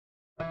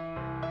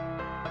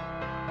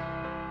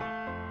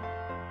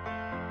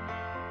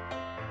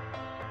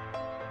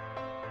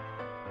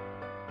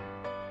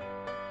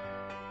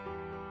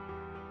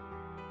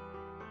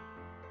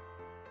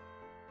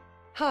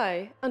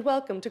Hi, and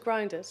welcome to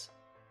Grounded,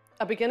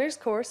 a beginner's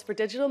course for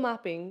digital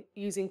mapping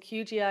using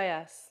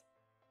QGIS.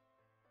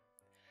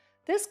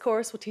 This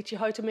course will teach you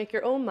how to make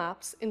your own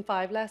maps in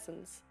 5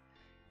 lessons,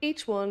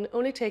 each one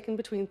only taking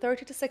between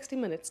 30 to 60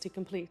 minutes to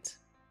complete.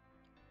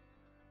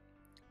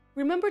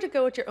 Remember to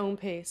go at your own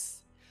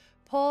pace.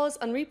 Pause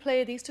and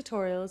replay these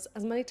tutorials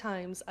as many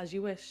times as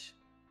you wish.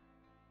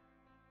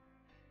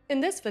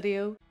 In this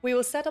video, we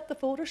will set up the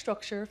folder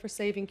structure for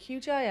saving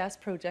QGIS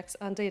projects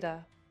and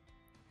data.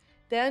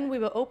 Then we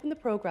will open the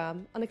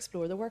program and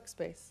explore the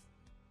workspace.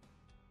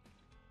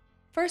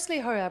 Firstly,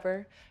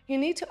 however, you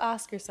need to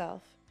ask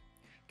yourself,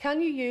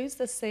 can you use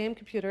the same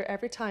computer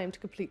every time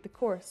to complete the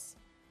course?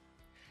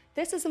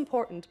 This is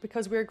important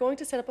because we are going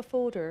to set up a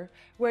folder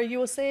where you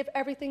will save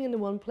everything in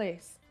one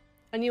place,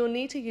 and you will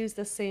need to use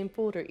this same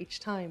folder each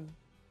time.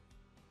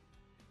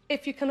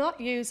 If you cannot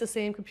use the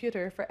same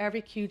computer for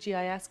every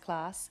QGIS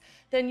class,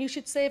 then you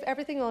should save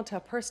everything onto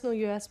a personal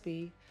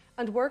USB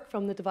and work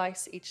from the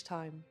device each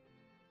time.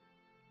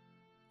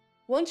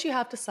 Once you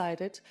have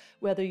decided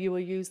whether you will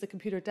use the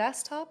computer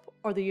desktop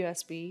or the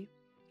USB,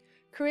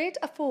 create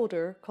a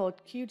folder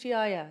called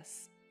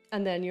QGIS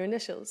and then your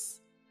initials.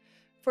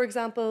 For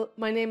example,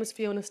 my name is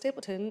Fiona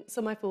Stapleton,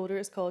 so my folder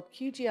is called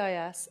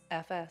QGIS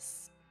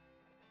FS.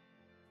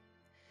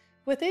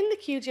 Within the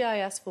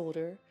QGIS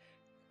folder,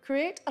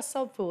 create a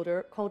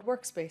subfolder called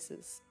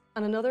Workspaces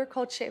and another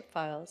called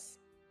Shapefiles.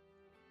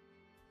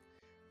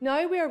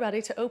 Now we are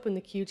ready to open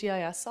the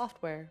QGIS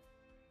software.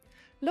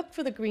 Look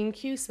for the green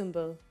Q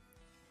symbol.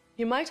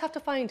 You might have to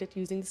find it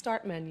using the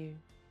Start menu.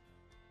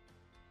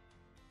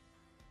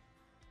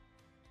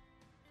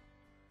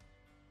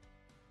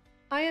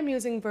 I am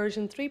using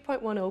version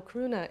 3.10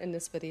 Karuna in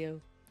this video,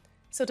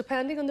 so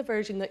depending on the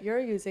version that you're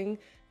using,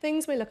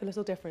 things may look a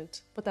little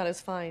different, but that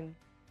is fine.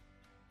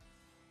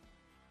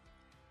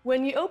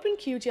 When you open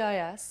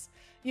QGIS,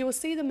 you will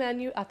see the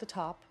menu at the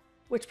top,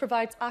 which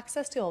provides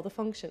access to all the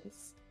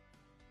functions.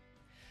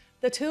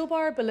 The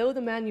toolbar below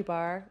the menu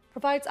bar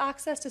provides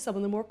access to some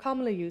of the more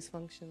commonly used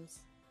functions.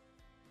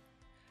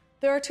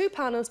 There are 2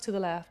 panels to the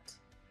left.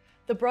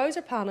 The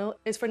browser panel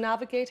is for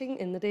navigating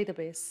in the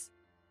database.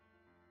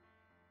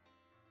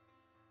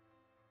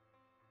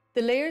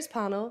 The layers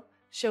panel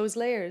shows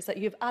layers that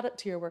you have added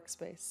to your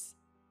workspace.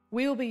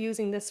 We will be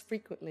using this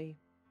frequently.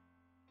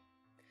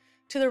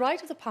 To the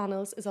right of the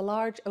panels is a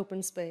large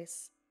open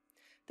space.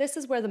 This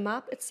is where the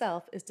map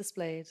itself is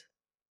displayed.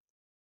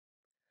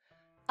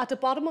 At the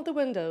bottom of the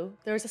window,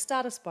 there is a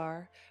status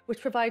bar,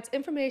 which provides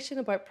information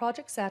about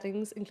project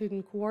settings,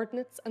 including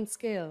coordinates and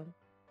scale.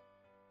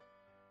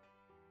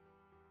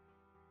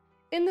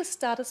 In the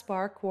status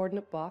bar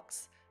coordinate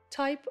box,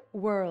 type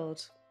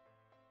World.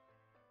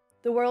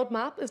 The world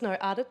map is now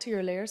added to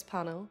your Layers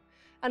panel,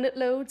 and it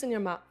loads in your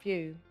map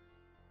view.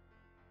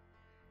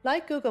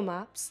 Like Google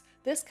Maps,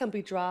 this can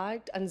be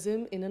dragged and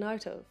zoomed in and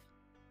out of.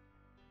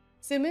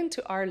 Zoom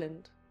into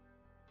Ireland.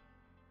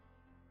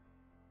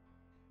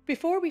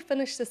 Before we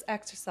finish this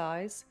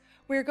exercise,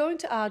 we are going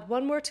to add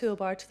one more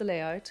toolbar to the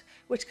layout,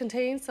 which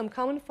contains some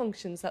common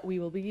functions that we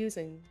will be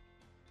using.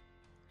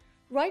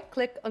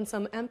 Right-click on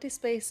some empty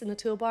space in the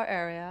toolbar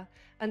area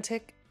and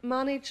tick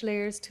Manage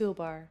Layers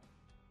Toolbar.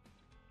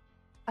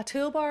 A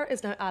toolbar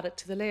is now added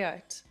to the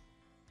layout.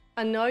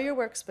 And now your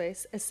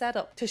workspace is set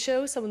up to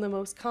show some of the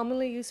most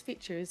commonly used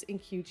features in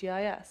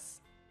QGIS.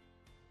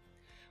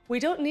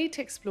 We don't need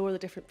to explore the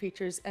different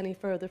features any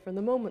further for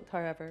the moment,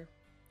 however.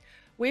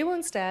 We will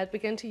instead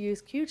begin to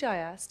use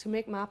QGIS to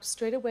make maps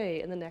straight away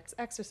in the next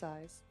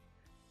exercise.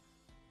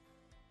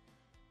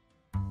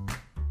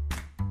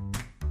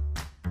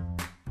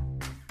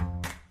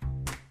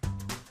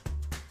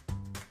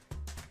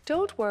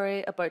 Don't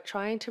worry about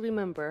trying to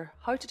remember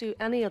how to do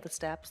any of the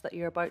steps that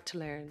you're about to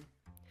learn.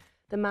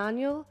 The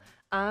manual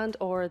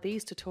and/or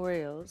these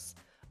tutorials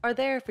are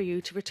there for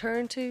you to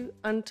return to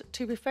and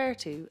to refer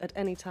to at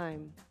any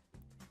time.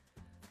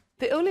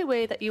 The only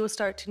way that you will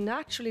start to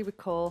naturally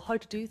recall how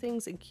to do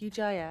things in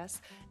QGIS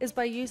is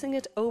by using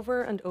it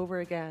over and over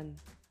again.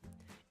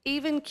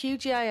 Even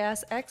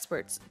QGIS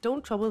experts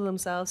don't trouble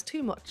themselves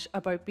too much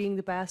about being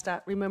the best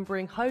at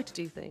remembering how to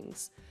do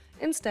things.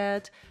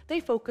 Instead, they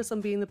focus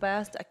on being the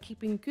best at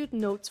keeping good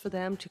notes for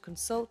them to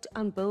consult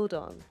and build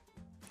on.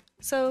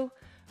 So,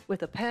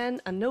 with a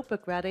pen and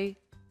notebook ready,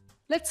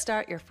 let's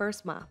start your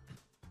first map.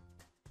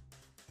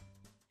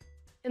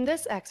 In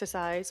this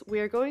exercise, we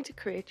are going to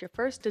create your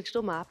first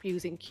digital map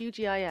using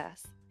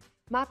QGIS,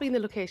 mapping the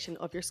location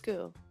of your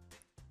school.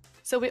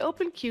 So we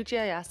open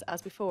QGIS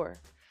as before.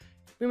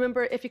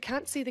 Remember, if you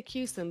can't see the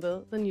Q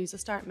symbol, then use the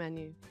Start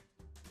menu.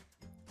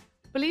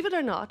 Believe it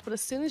or not, but as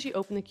soon as you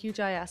open the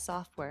QGIS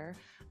software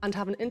and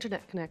have an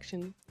internet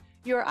connection,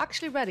 you are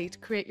actually ready to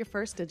create your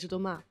first digital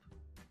map.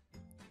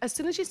 As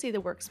soon as you see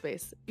the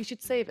workspace, you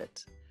should save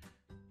it.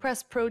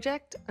 Press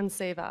Project and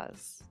Save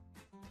As.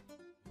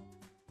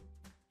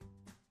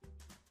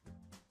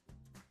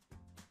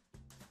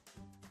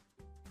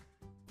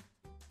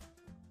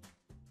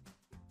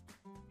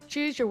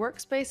 Choose your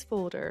workspace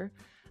folder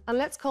and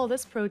let's call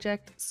this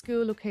project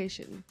School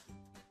Location.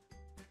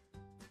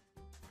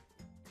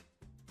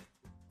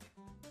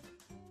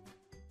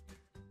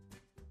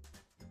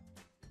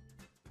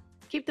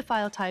 Keep the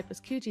file type as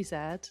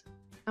Qgis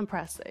and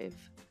press save.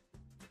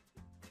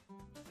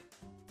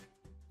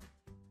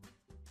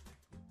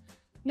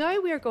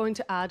 Now we are going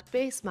to add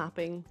base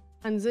mapping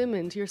and zoom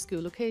into your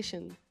school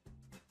location.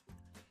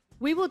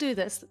 We will do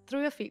this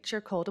through a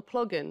feature called a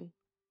plugin.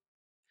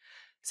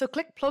 So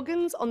click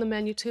Plugins on the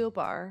menu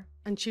toolbar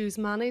and choose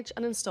Manage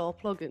and Install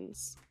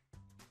Plugins.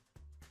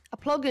 A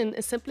plugin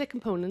is simply a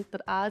component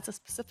that adds a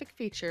specific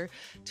feature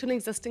to an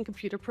existing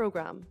computer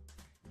program,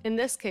 in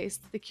this case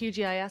the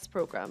QGIS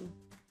program.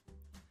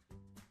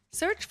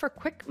 Search for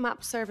Quick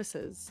Map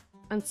Services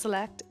and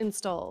select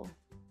Install.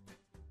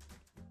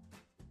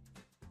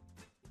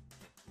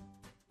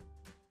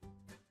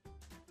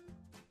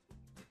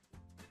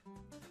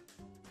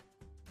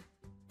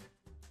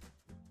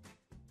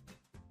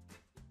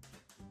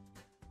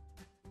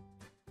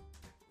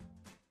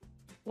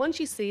 Once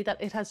you see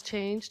that it has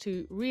changed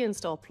to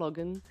Reinstall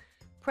Plugin,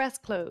 press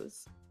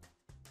Close.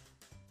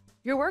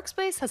 Your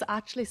workspace has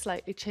actually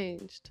slightly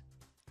changed.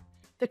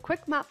 The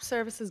Quick Map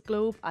Services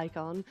globe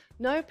icon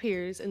now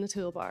appears in the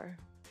toolbar.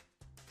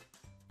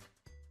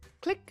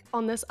 Click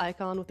on this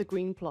icon with the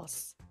green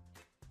plus.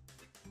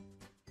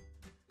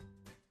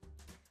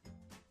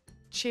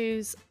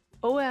 Choose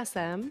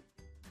OSM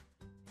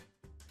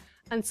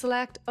and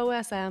select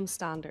OSM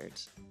Standard.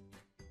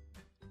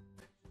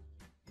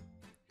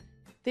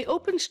 The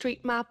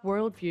OpenStreetMap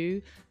World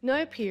View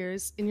now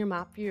appears in your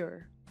map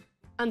viewer,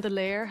 and the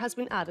layer has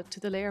been added to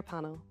the layer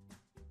panel.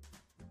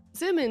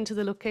 Zoom in to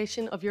the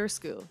location of your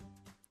school.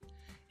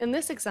 In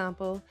this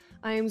example,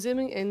 I am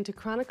zooming into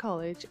Crana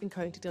College in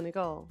County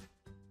Donegal.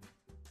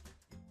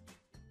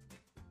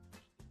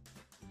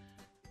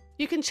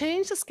 You can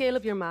change the scale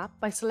of your map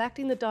by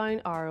selecting the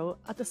down arrow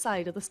at the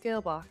side of the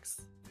scale box.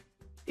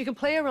 You can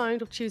play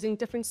around with choosing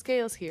different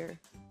scales here.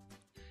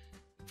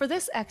 For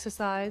this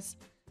exercise,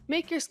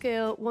 make your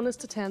scale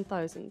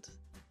 1:10,000,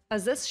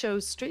 as this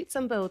shows streets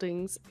and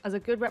buildings as a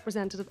good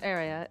representative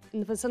area in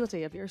the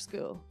vicinity of your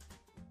school.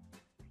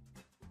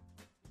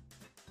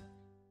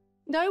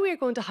 Now we are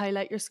going to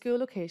highlight your school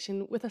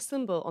location with a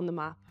symbol on the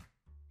map.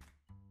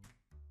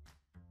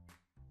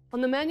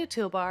 On the menu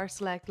toolbar,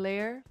 select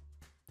Layer,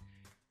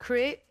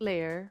 Create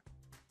Layer,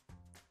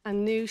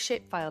 and New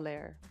Shapefile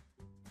Layer.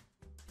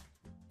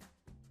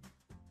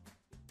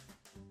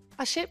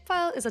 A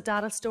shapefile is a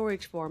data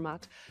storage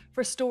format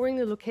for storing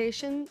the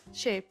location,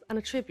 shape, and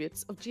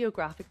attributes of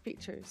geographic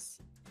features.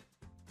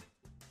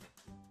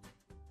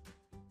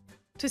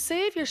 To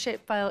save your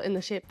shapefile in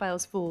the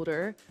Shapefiles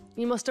folder,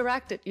 you must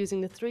direct it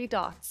using the 3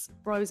 dots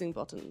Browsing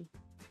button.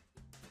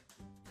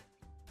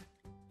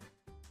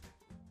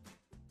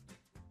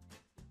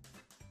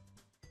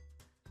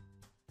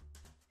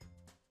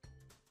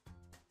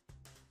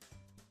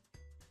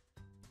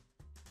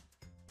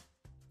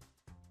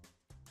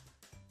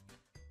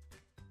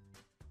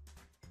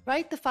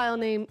 Write the file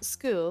name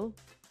School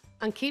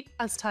and keep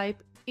as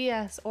type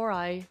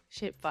ESRI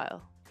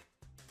shapefile.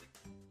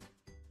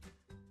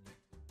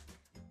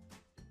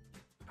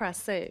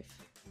 Press Save.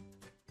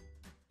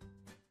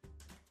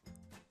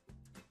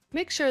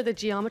 Make sure the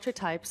geometry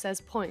type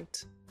says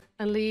Point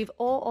and leave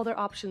all other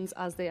options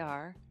as they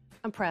are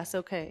and press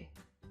OK.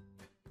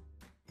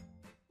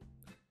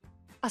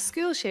 A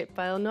school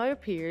shapefile now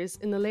appears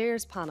in the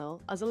Layers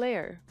panel as a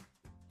layer.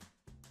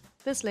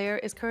 This layer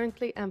is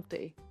currently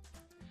empty.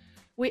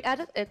 We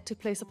edit it to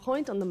place a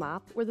point on the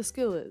map where the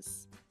school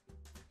is.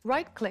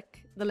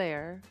 Right-click the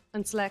layer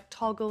and select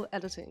Toggle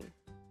Editing.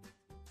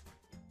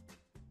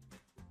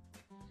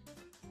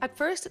 At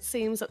first it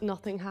seems that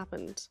nothing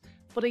happened,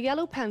 but a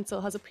yellow pencil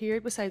has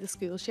appeared beside the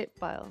school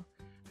shapefile,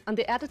 and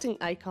the editing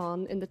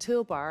icon in the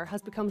toolbar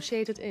has become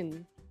shaded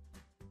in.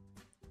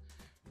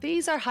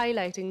 These are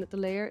highlighting that the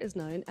layer is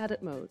now in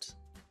edit mode.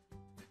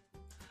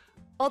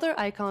 Other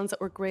icons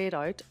that were greyed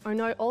out are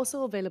now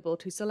also available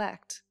to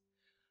select.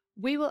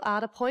 We will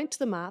add a point to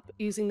the map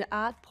using the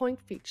Add Point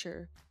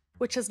feature,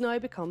 which has now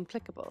become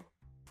clickable.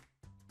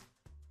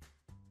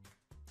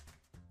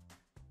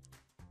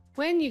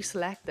 When you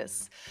select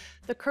this,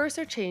 the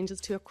cursor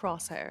changes to a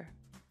crosshair.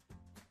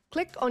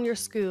 Click on your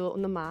school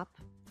on the map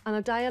and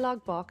a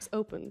dialog box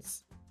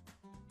opens.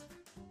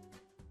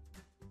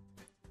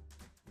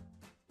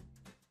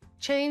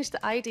 Change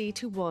the ID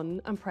to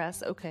 1 and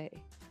press OK.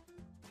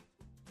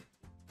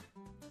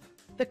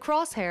 The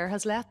crosshair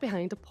has left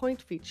behind a point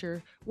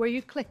feature where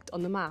you clicked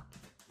on the map.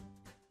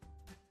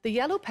 The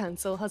yellow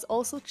pencil has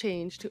also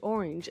changed to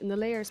orange in the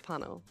Layers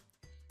panel.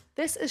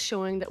 This is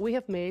showing that we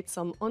have made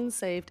some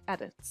unsaved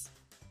edits.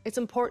 It's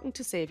important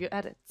to save your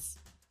edits.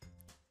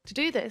 To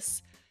do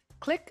this,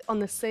 click on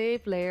the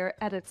Save Layer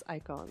Edits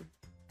icon.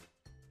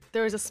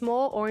 There is a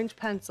small orange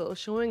pencil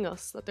showing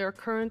us that there are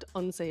current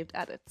unsaved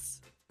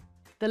edits.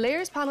 The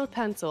Layers panel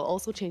pencil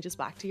also changes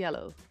back to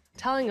yellow,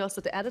 telling us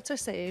that the edits are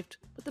saved,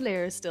 but the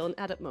layer is still in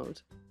edit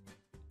mode.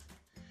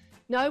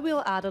 Now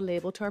we'll add a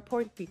label to our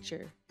point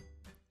feature.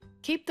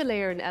 Keep the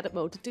layer in edit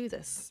mode to do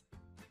this.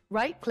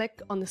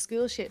 Right-click on the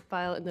school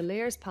shapefile in the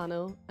Layers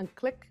panel and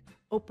click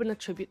Open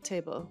Attribute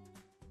Table.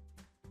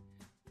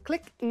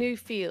 Click New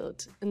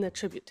Field in the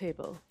Attribute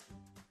Table.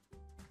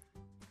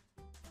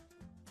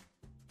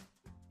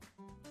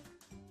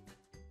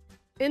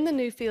 In the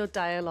New Field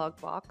dialog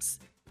box,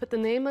 put the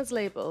name as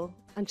label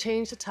and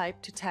change the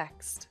type to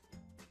text.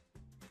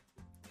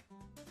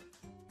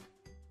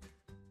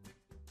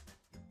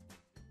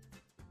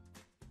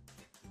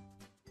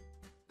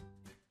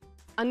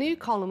 A new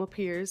column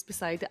appears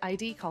beside the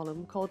ID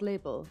column called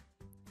Label.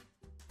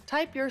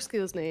 Type your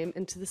school's name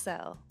into the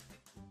cell.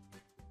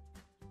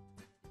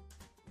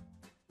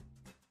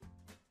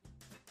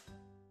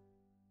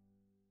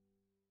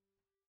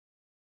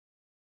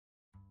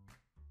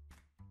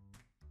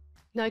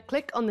 Now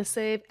click on the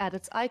Save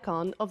Edits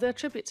icon of the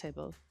attribute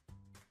table.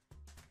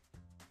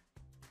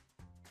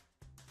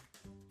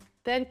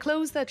 Then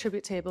close the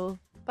attribute table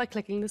by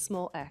clicking the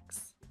small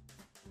X.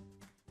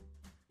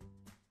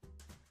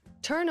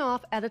 Turn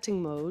off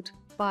editing mode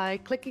by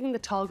clicking the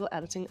toggle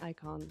editing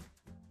icon.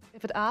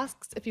 If it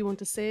asks if you want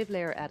to save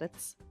layer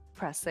edits,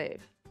 press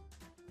Save.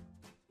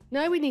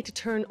 Now we need to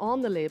turn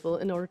on the label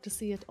in order to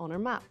see it on our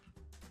map.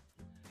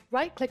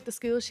 Right-click the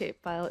school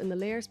shapefile in the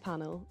Layers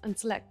panel and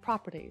select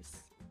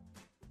Properties.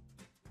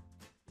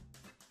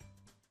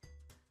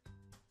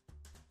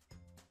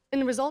 In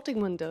the resulting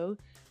window,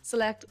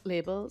 select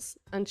Labels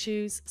and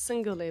choose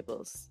Single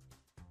Labels.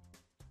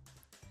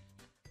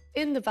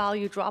 In the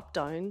Value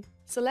drop-down,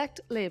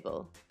 select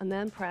Label and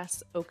then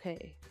press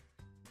OK.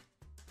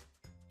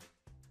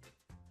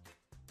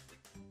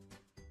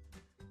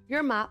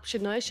 Your map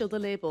should now show the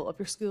label of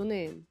your school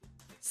name,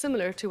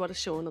 similar to what is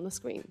shown on the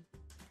screen.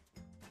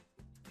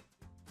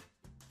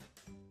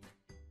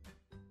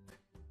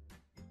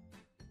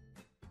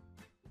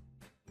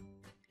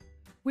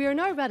 We are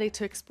now ready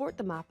to export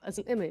the map as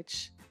an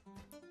image.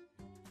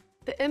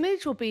 The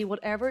image will be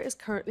whatever is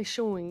currently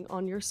showing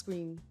on your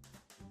screen.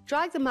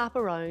 Drag the map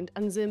around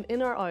and zoom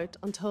in or out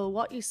until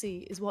what you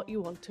see is what you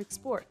want to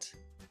export.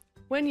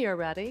 When you are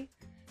ready,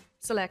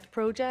 select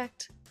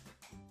Project,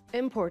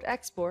 Import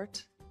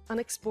Export, and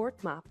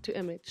Export Map to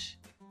Image.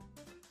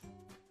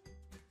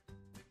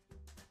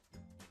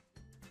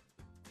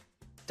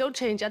 Don't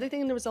change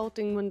anything in the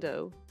resulting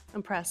window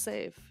and press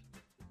Save.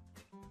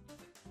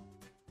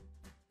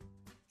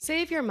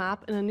 Save your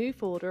map in a new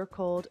folder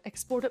called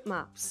Exported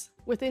Maps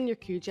within your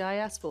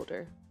QGIS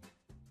folder.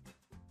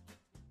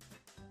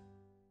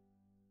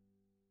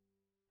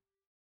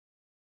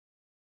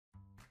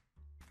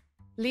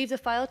 Leave the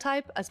file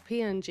type as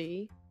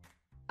PNG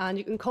and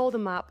you can call the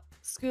map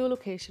School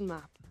Location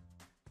Map.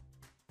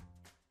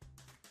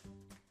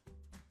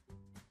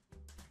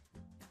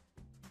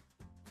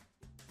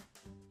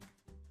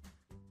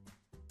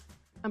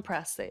 And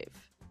press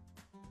Save.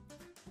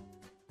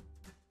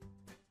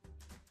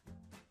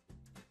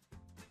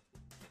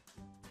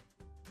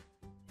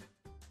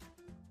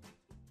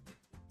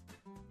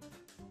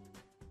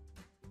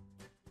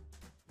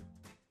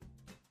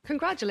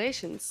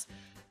 Congratulations!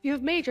 You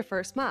have made your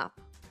first map.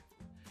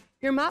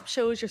 Your map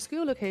shows your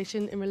school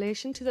location in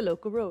relation to the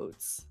local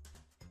roads.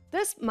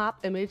 This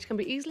map image can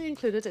be easily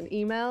included in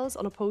emails,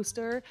 on a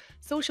poster,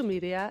 social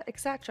media,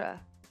 etc.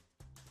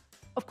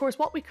 Of course,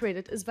 what we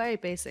created is very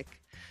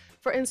basic.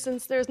 For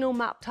instance, there is no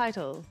map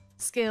title,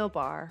 scale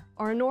bar,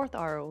 or a north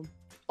arrow,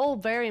 all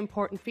very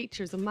important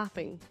features of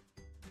mapping.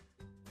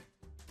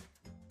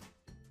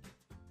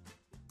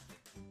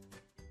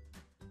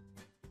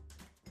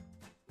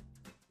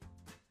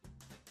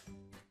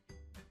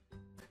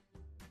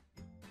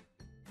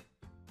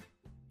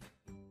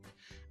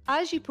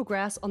 As you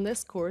progress on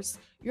this course,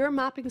 your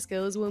mapping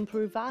skills will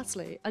improve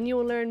vastly and you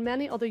will learn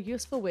many other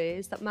useful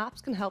ways that maps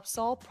can help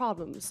solve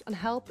problems and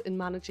help in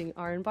managing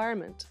our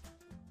environment.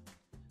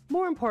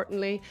 More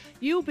importantly,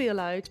 you will be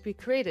allowed to be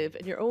creative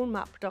in your own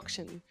map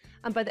production,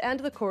 and by the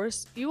end of the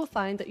course, you will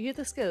find that you have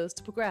the skills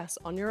to progress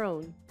on your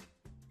own.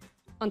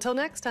 Until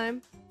next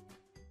time!